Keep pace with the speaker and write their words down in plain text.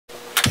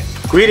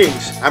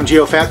Greetings, I'm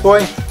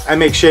Geofatboy. I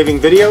make shaving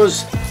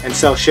videos and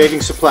sell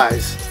shaving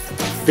supplies.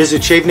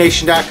 Visit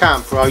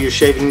shavenation.com for all your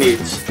shaving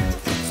needs.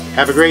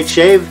 Have a great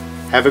shave,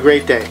 have a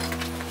great day.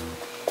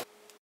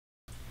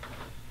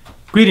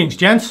 Greetings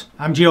gents,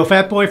 I'm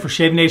Geofatboy for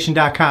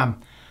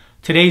shavenation.com.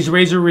 Today's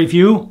razor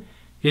review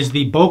is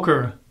the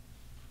Boker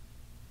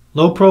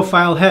low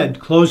profile head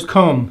closed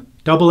comb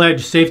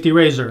double-edged safety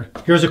razor.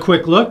 Here's a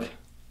quick look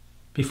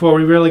before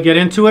we really get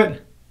into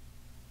it.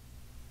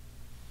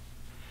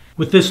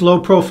 With this low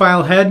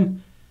profile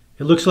head,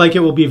 it looks like it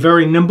will be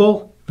very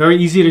nimble, very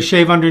easy to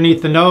shave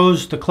underneath the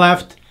nose, the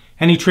cleft,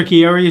 any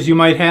tricky areas you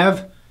might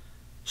have.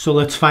 So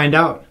let's find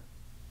out.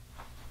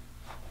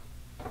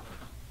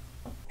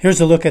 Here's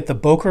a look at the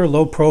Boker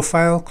low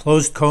profile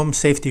closed comb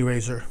safety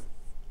razor.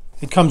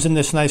 It comes in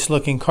this nice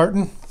looking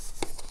carton.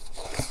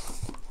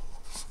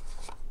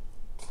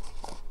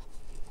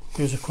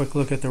 Here's a quick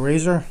look at the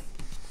razor.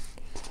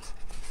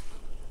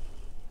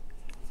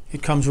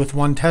 It comes with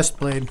one test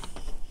blade.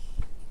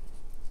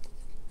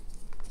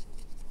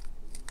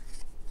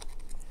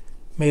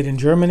 Made in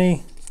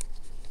Germany,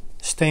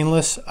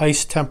 stainless,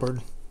 ice tempered.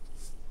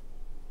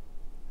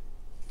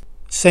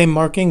 Same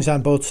markings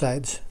on both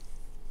sides.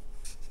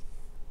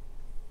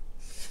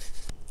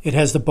 It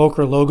has the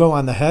Boker logo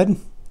on the head,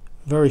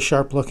 very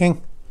sharp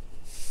looking.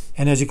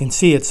 And as you can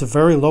see, it's a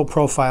very low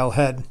profile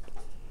head.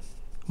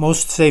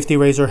 Most safety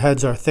razor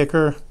heads are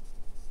thicker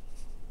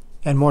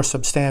and more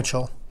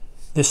substantial.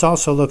 This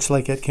also looks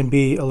like it can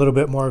be a little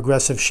bit more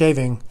aggressive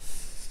shaving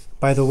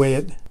by the way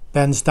it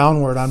bends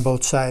downward on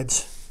both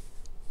sides.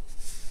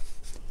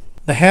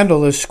 The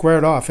handle is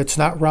squared off, it's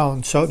not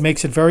round, so it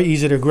makes it very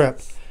easy to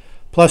grip.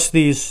 Plus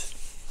these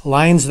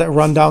lines that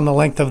run down the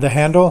length of the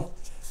handle,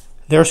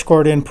 they're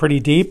scored in pretty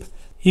deep.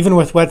 Even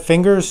with wet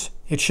fingers,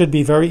 it should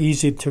be very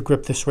easy to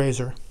grip this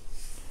razor.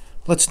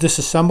 Let's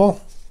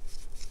disassemble.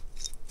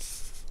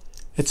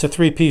 It's a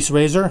three-piece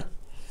razor,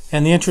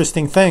 and the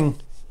interesting thing,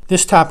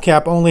 this top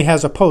cap only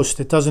has a post.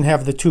 It doesn't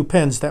have the two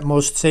pins that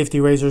most safety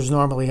razors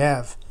normally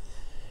have.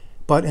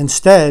 But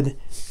instead,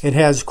 it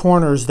has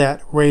corners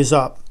that raise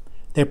up.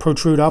 They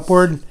protrude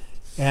upward,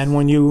 and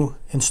when you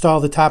install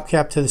the top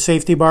cap to the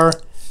safety bar,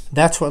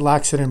 that's what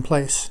locks it in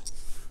place.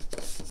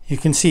 You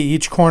can see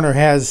each corner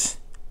has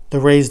the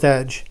raised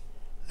edge.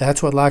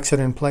 That's what locks it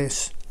in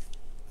place.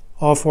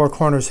 All four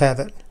corners have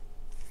it.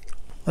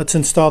 Let's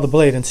install the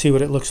blade and see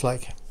what it looks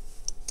like.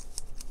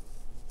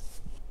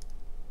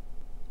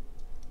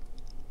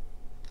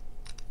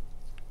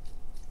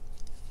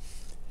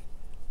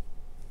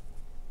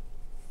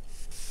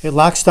 It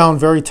locks down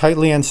very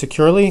tightly and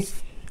securely.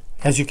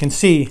 As you can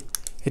see,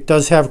 it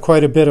does have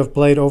quite a bit of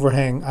blade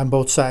overhang on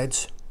both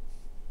sides.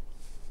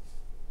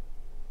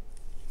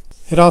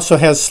 It also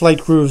has slight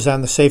grooves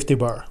on the safety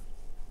bar,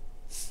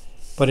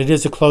 but it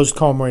is a closed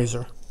comb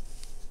razor.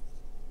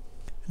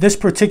 This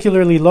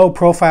particularly low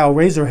profile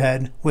razor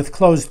head with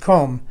closed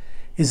comb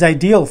is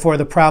ideal for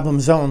the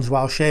problem zones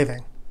while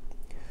shaving.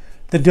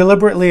 The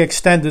deliberately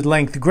extended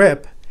length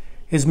grip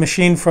is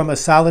machined from a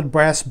solid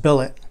brass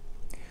billet.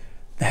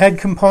 The head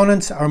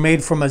components are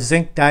made from a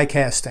zinc die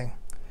casting.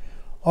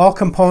 All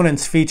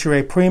components feature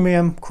a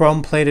premium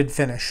chrome-plated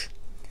finish.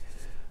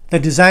 The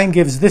design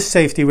gives this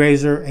safety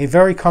razor a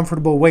very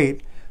comfortable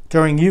weight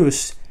during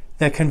use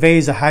that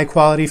conveys a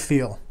high-quality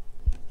feel.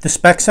 The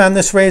specs on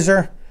this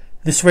razor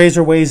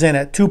weighs in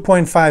at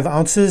 2.5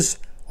 ounces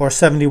or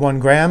 71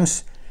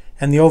 grams,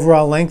 and the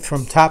overall length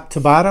from top to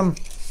bottom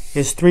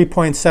is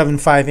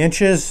 3.75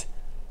 inches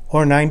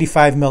or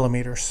 95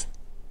 millimeters.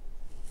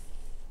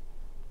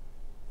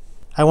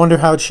 I wonder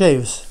how it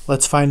shaves.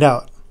 Let's find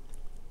out.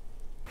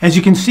 As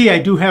you can see, I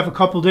do have a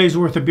couple days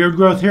worth of beard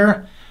growth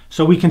here,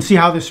 so we can see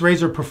how this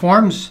razor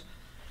performs.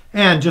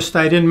 And just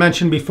I didn't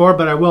mention before,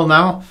 but I will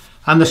now,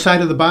 on the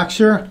side of the box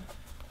here,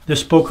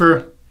 this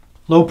Boker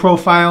low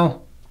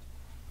profile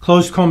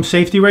closed comb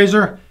safety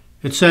razor,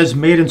 it says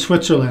made in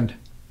Switzerland.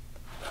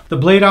 The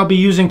blade I'll be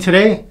using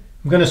today,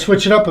 I'm going to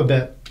switch it up a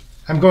bit.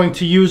 I'm going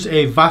to use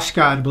a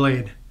Voskhod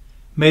blade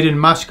made in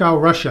Moscow,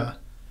 Russia.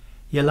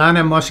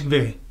 Yelena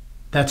Moskvy.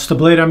 That's the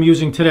blade I'm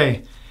using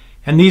today.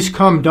 And these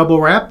come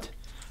double wrapped.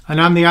 And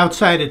on the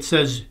outside it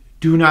says,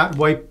 do not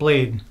wipe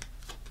blade.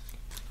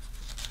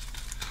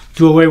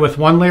 Do away with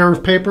one layer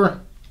of paper.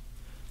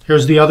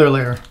 Here's the other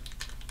layer.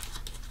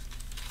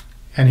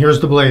 And here's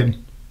the blade.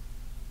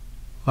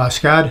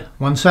 Voskhod,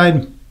 one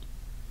side.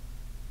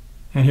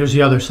 And here's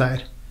the other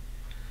side.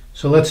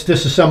 So let's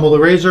disassemble the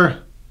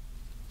razor.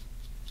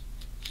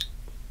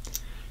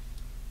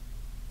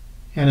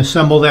 And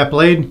assemble that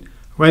blade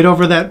right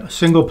over that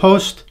single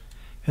post.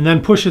 And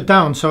then push it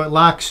down so it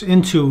locks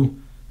into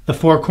the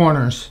four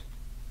corners.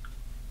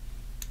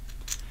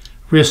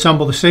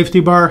 Reassemble the safety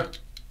bar,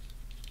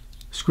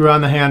 screw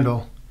on the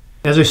handle.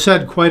 As I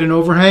said, quite an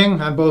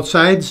overhang on both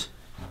sides,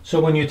 so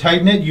when you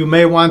tighten it, you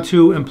may want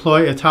to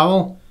employ a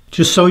towel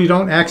just so you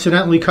don't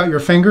accidentally cut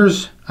your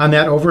fingers on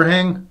that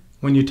overhang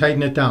when you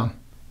tighten it down,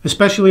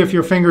 especially if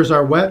your fingers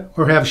are wet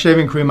or have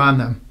shaving cream on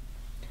them.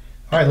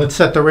 All right, let's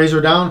set the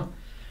razor down,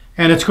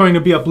 and it's going to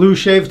be a blue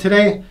shave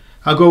today,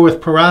 I'll go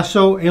with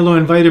Proraso, Alum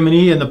and Vitamin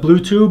E in the blue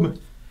tube.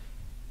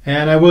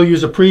 And I will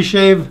use a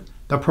pre-shave,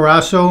 the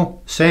Proraso,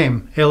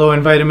 same, Alum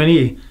and Vitamin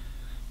E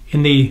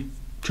in the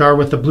jar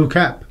with the blue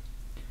cap.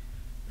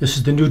 This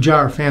is the new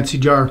jar, fancy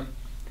jar.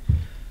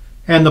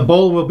 And the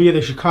bowl will be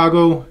the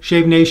Chicago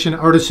Shave Nation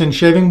Artisan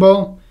shaving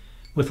bowl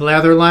with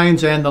lather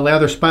lines and the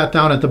lather spot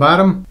down at the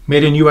bottom,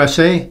 made in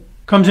USA.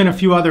 Comes in a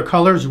few other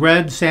colors,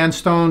 red,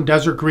 sandstone,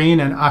 desert green,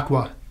 and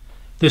aqua.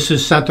 This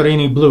is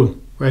Santorini blue,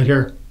 right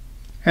here.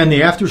 And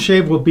the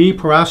aftershave will be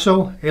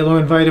Proraso, Alum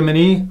and Vitamin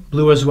E,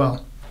 blue as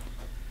well.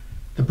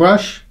 The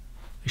brush,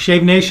 the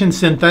Shave Nation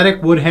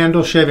synthetic wood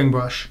handle shaving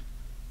brush.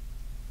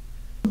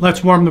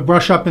 Let's warm the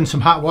brush up in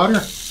some hot water.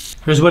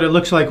 Here's what it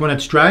looks like when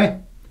it's dry.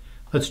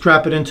 Let's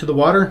drop it into the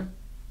water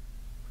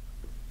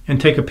and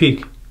take a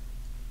peek.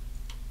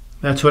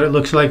 That's what it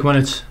looks like when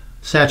it's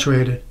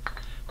saturated.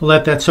 We'll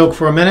let that soak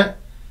for a minute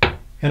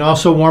and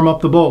also warm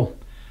up the bowl.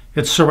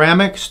 It's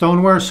ceramic,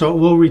 stoneware, so it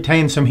will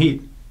retain some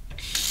heat.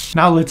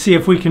 Now let's see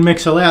if we can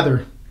mix a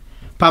lather.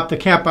 Pop the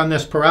cap on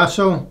this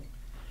Proraso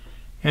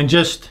and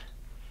just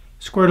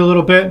squirt a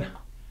little bit.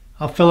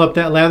 I'll fill up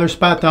that lather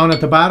spot down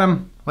at the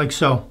bottom, like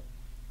so.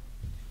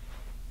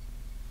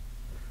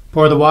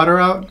 Pour the water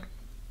out.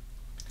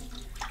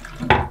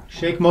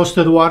 Shake most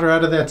of the water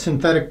out of that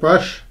synthetic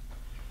brush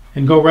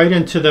and go right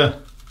into the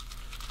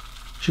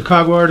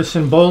Chicago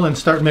Artisan bowl and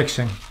start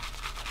mixing.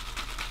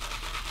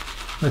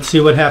 Let's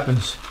see what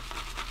happens.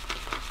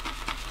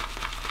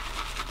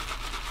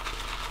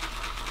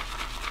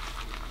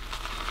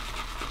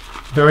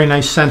 Very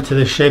nice scent to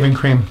this shaving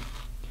cream.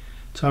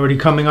 It's already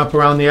coming up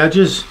around the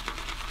edges.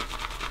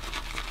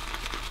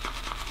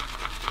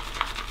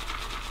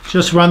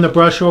 Just run the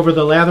brush over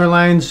the lather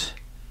lines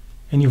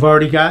and you've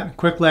already got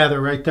quick lather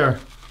right there.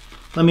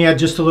 Let me add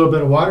just a little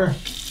bit of water.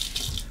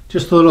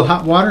 Just a little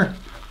hot water.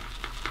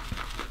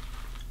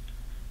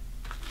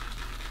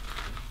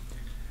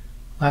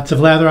 Lots of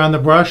lather on the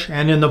brush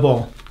and in the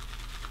bowl.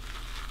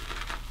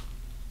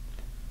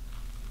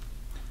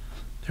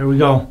 There we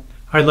go. All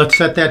right, let's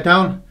set that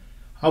down.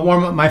 I'll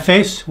warm up my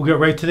face. We'll get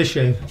right to the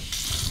shave.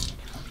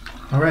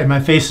 All right, my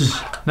face is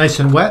nice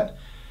and wet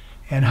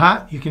and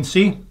hot, you can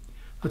see.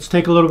 Let's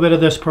take a little bit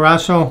of this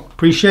Proraso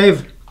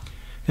pre-shave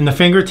in the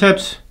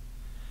fingertips.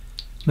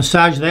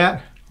 Massage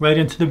that right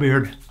into the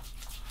beard.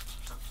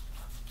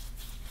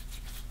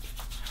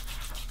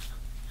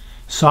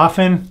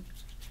 Soften,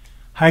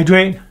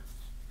 hydrate,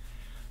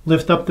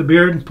 lift up the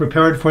beard,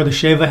 prepare it for the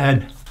shave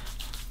ahead.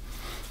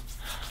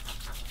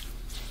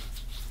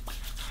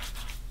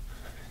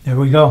 There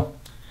we go.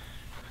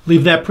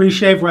 Leave that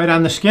pre-shave right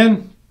on the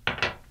skin.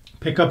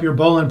 Pick up your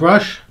bowl and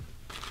brush.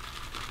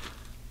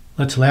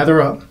 Let's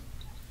lather up.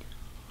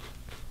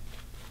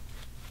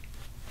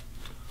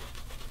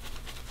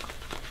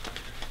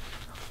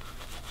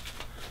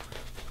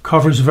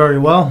 Covers very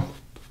well.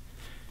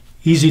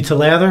 Easy to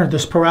lather,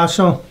 this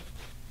Proraso.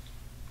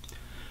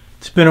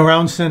 It's been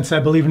around since, I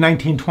believe,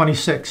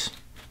 1926.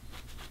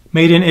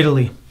 Made in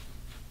Italy.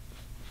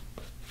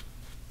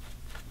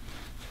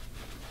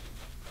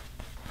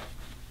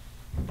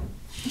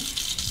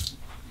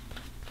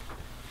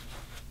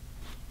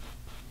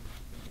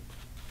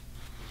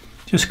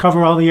 Just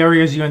cover all the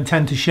areas you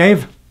intend to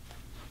shave.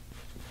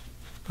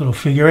 Little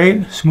figure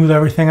eight, smooth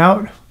everything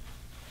out.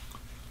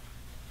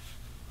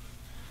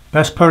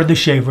 Best part of the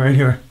shave right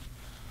here.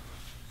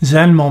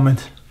 Zen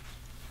moment.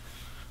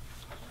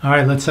 All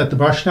right, let's set the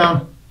brush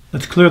down.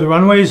 Let's clear the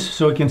runways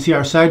so we can see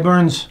our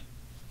sideburns.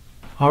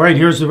 All right,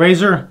 here's the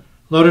razor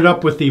loaded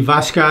up with the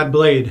Voskhod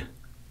blade.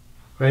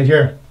 Right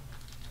here.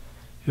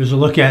 Here's a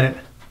look at it.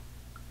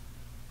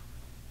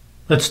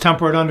 Let's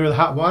temper it under the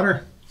hot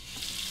water.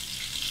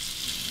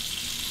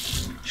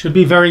 Should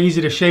be very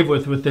easy to shave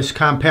with this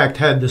compact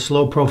head, this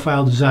low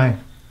profile design.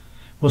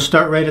 We'll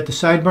start right at the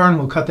sideburn.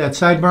 We'll cut that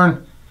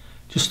sideburn.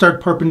 Just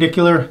start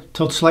perpendicular,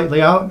 tilt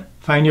slightly out,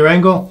 find your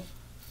angle.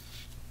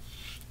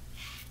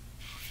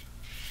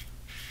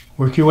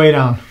 Work your way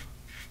down.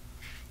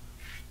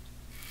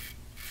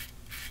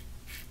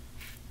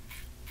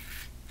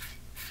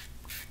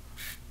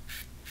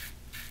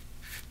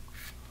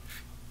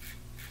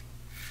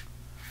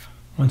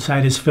 One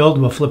side is filled,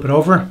 we'll flip it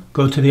over,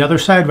 go to the other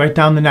side, right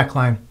down the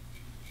neckline.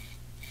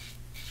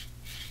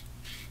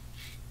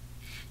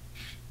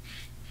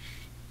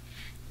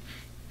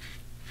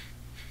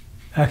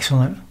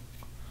 Excellent.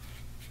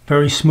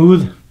 Very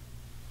smooth.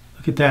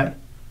 Look at that.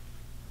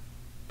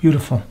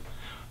 Beautiful.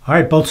 All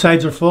right, both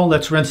sides are full.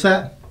 Let's rinse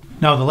that.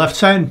 Now the left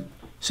side,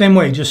 same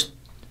way, just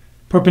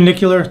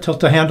perpendicular,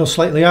 tilt the handle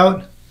slightly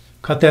out,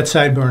 cut that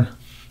sideburn.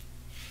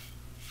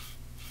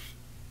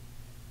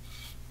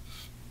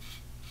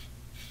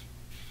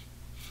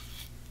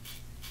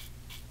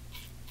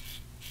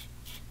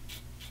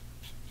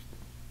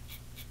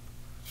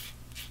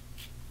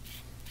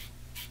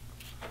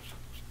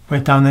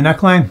 Right down the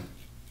neckline.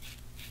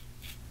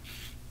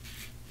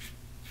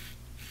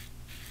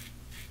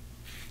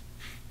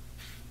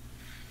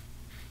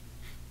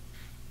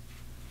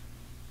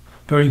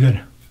 Very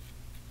good.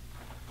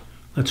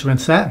 Let's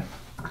rinse that.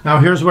 Now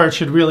here's where it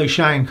should really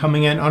shine,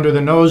 coming in under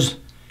the nose,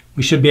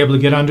 We should be able to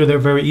get under there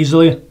very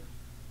easily.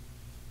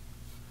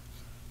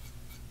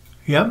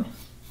 Yep.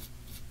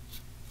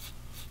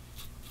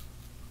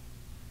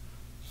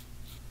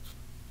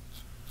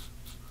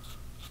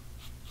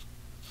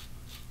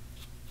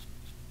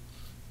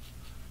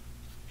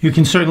 You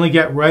can certainly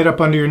get right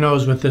up under your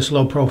nose with this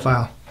low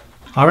profile.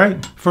 All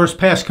right, first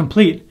pass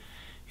complete.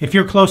 If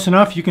you're close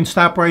enough, you can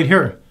stop right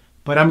here,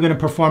 but I'm going to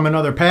perform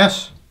another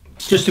pass.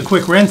 Just a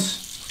quick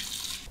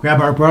rinse. Grab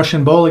our brush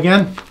and bowl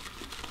again.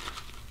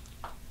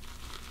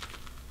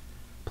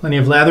 Plenty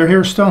of lather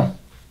here still.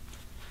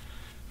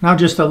 Now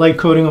just a light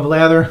coating of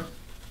lather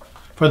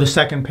for the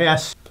second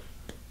pass.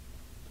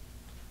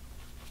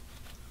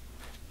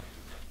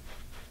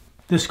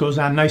 This goes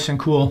on nice and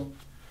cool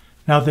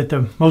now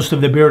that most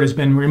of the beard has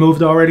been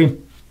removed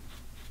already.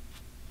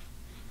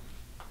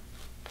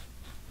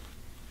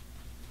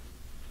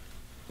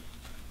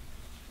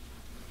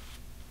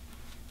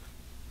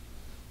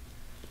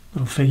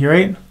 Little figure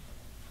eight.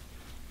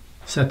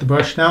 Set the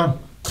brush down.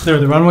 Clear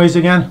the runways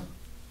again.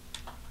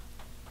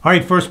 All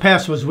right, first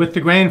pass was with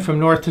the grain from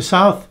north to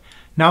south.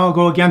 Now I'll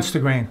go against the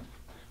grain.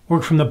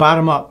 Work from the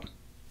bottom up.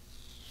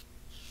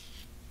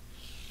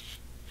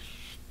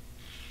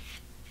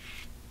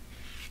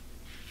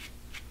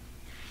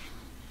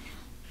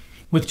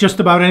 With just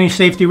about any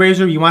safety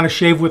razor, you want to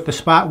shave with the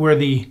spot where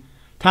the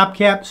top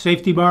cap,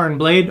 safety bar, and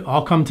blade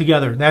all come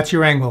together. That's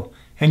your angle,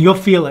 and you'll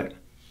feel it.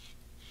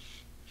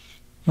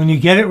 When you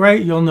get it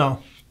right, you'll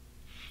know.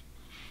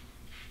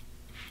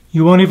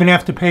 You won't even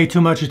have to pay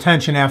too much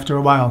attention after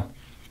a while.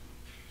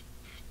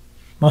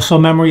 Muscle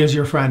memory is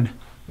your friend.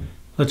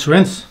 Let's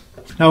rinse.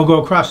 Now we'll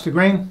go across the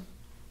grain.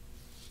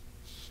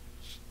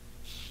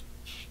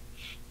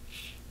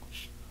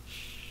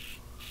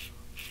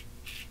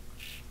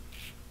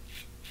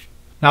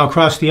 Now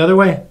across the other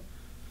way.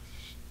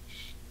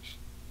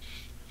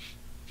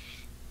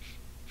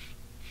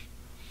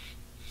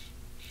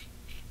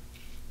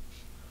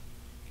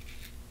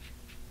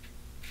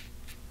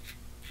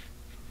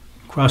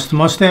 Across the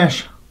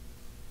mustache.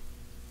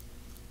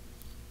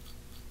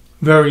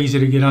 Very easy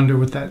to get under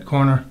with that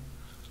corner.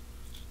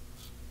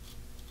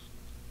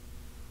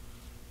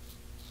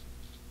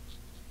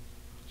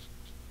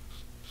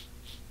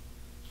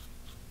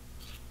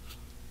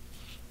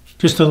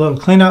 Just a little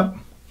cleanup.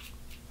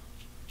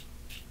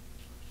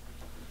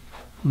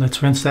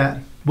 Let's rinse that.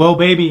 Whoa,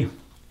 baby.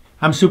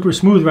 I'm super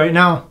smooth right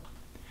now.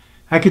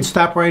 I could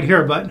stop right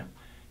here, but you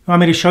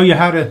want me to show you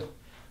how to...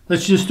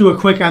 Let's just do a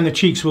quick on the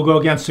cheeks. We'll go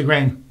against the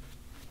grain.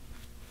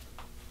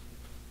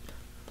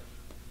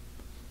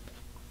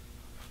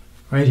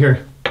 Right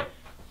here.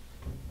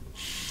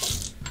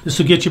 This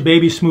will get you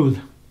baby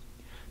smooth.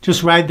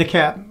 Just ride the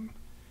cap.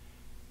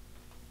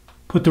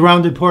 Put the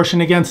rounded portion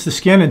against the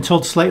skin and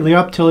tilt slightly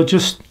up till it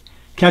just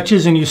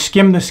catches and you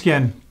skim the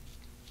skin.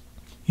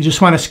 You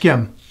just want to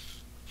skim.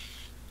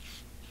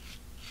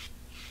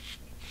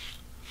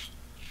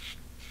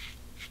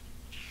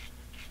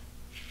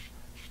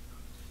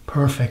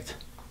 Perfect.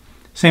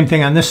 Same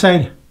thing on this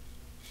side.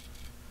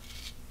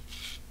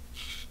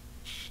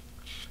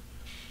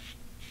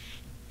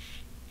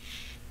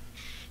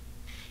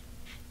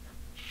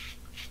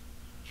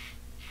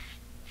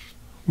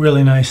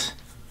 Really nice.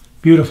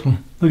 Beautiful.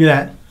 Look at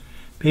that.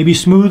 Baby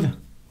smooth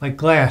like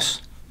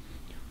glass.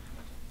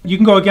 You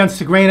can go against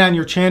the grain on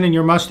your chin and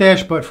your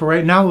mustache, but for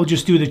right now we'll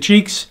just do the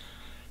cheeks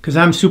because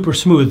I'm super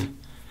smooth.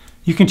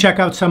 You can check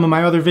out some of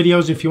my other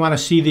videos if you want to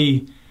see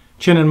the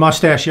chin and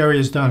mustache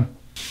areas done.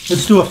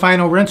 Let's do a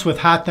final rinse with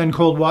hot then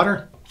cold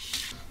water.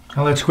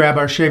 Now let's grab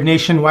our Shave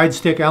Nation wide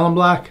stick alum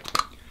block.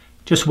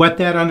 Just wet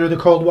that under the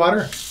cold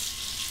water.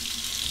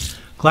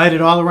 Glide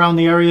it all around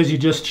the areas you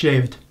just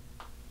shaved.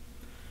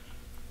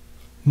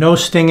 No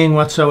stinging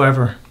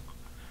whatsoever.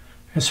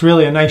 It's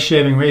really a nice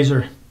shaving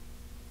razor.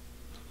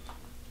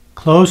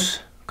 Close,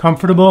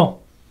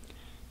 comfortable,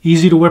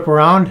 easy to whip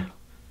around,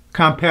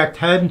 compact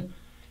head,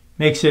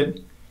 makes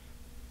it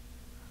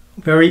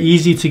very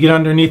easy to get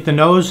underneath the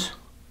nose.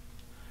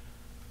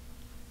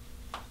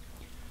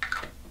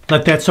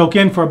 Let that soak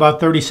in for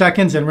about 30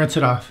 seconds and rinse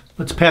it off.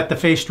 Let's pat the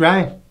face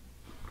dry.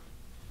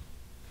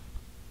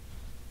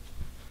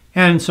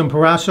 And some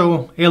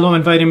Proraso Alum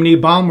and Vitamin E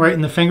balm right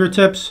in the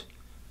fingertips.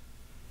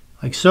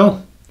 Like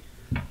so.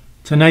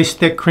 It's a nice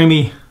thick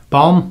creamy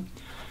balm.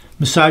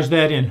 Massage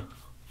that in.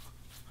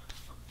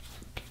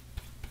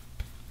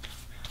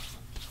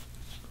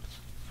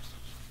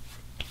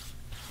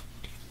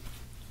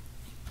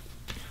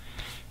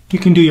 You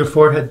can do your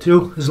forehead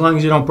too, as long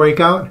as you don't break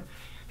out.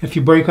 If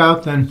you break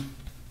out, then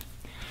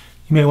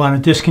you may want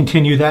to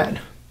discontinue that.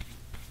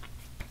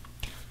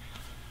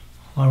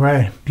 All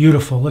right,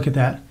 beautiful. Look at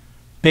that.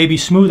 Baby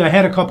smooth. I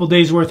had a couple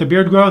days worth of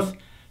beard growth.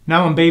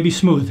 Now I'm baby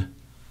smooth.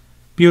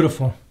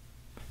 Beautiful.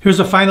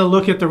 Here's a final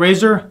look at the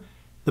razor.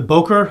 The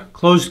Boker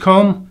closed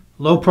comb,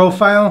 low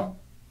profile,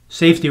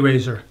 safety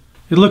razor.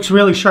 It looks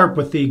really sharp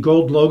with the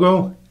gold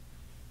logo.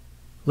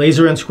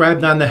 Laser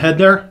inscribed on the head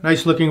there.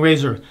 Nice looking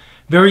razor.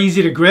 Very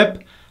easy to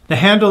grip. The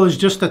handle is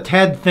just a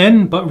tad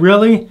thin, but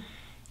really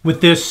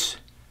with this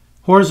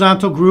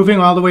horizontal grooving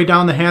all the way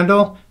down the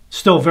handle,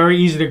 Still very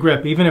easy to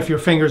grip, even if your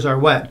fingers are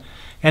wet.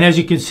 And as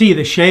you can see,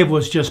 the shave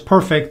was just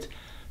perfect.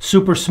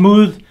 Super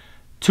smooth.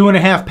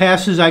 2.5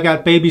 passes, I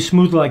got baby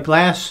smooth like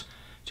glass.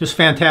 Just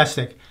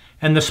fantastic.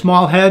 And the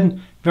small head,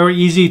 very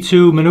easy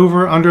to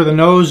maneuver under the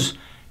nose,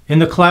 in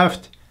the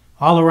cleft,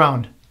 all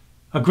around.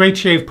 A great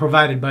shave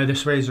provided by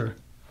this razor.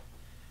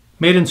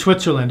 Made in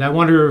Switzerland. I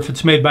wonder if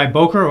it's made by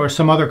Boker or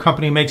some other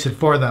company makes it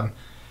for them.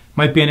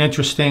 Might be an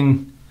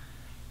interesting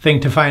thing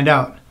to find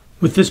out.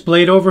 With this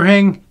blade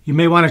overhang, you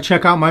may want to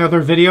check out my other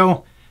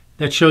video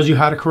that shows you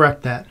how to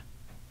correct that.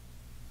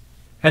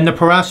 And the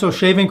Proraso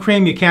shaving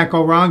cream, you can't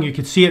go wrong. You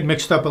can see it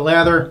mixed up with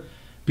lather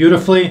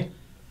beautifully.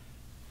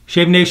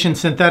 Shave Nation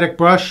synthetic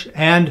brush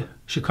and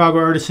Chicago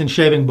Artisan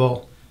shaving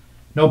bowl.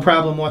 No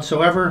problem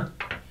whatsoever.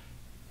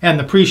 And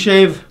the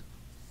pre-shave,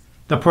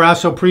 the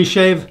Proraso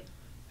pre-shave,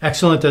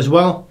 excellent as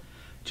well.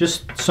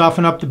 Just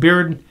soften up the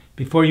beard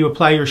before you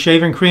apply your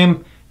shaving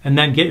cream and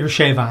then get your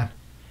shave on.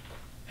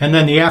 And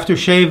then the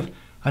aftershave,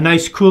 a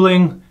nice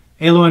cooling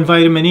Alum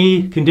vitamin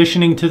E,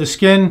 conditioning to the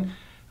skin,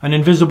 an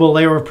invisible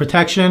layer of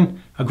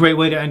protection, a great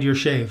way to end your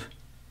shave.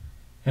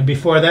 And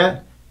before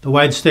that, the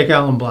wide stick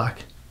alum block.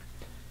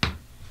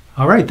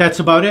 All right, that's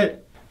about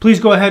it. Please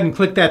go ahead and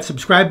click that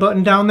subscribe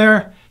button down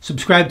there,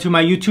 subscribe to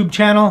my YouTube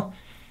channel,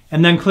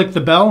 and then click the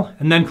bell,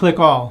 and then click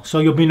all, so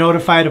you'll be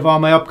notified of all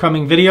my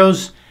upcoming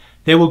videos.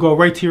 They will go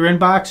right to your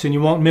inbox and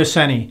you won't miss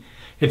any.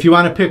 If you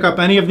want to pick up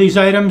any of these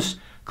items,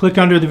 click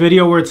under the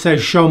video where it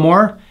says show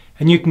more,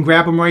 and you can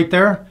grab them right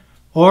there.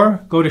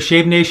 Or go to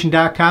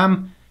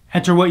shavenation.com,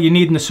 enter what you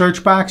need in the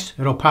search box,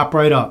 it'll pop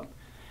right up.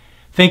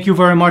 Thank you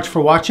very much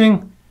for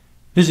watching.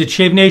 Visit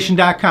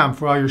shavenation.com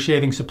for all your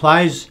shaving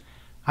supplies.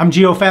 I'm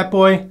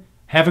Geofatboy.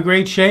 Have a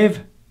great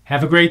shave.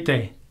 Have a great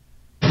day.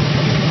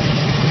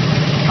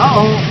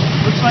 Uh-oh,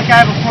 looks like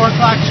I have a 4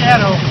 o'clock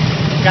shadow.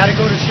 Gotta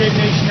go to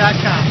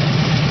shavenation.com.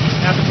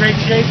 Have a great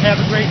shave. Have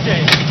a great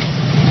day.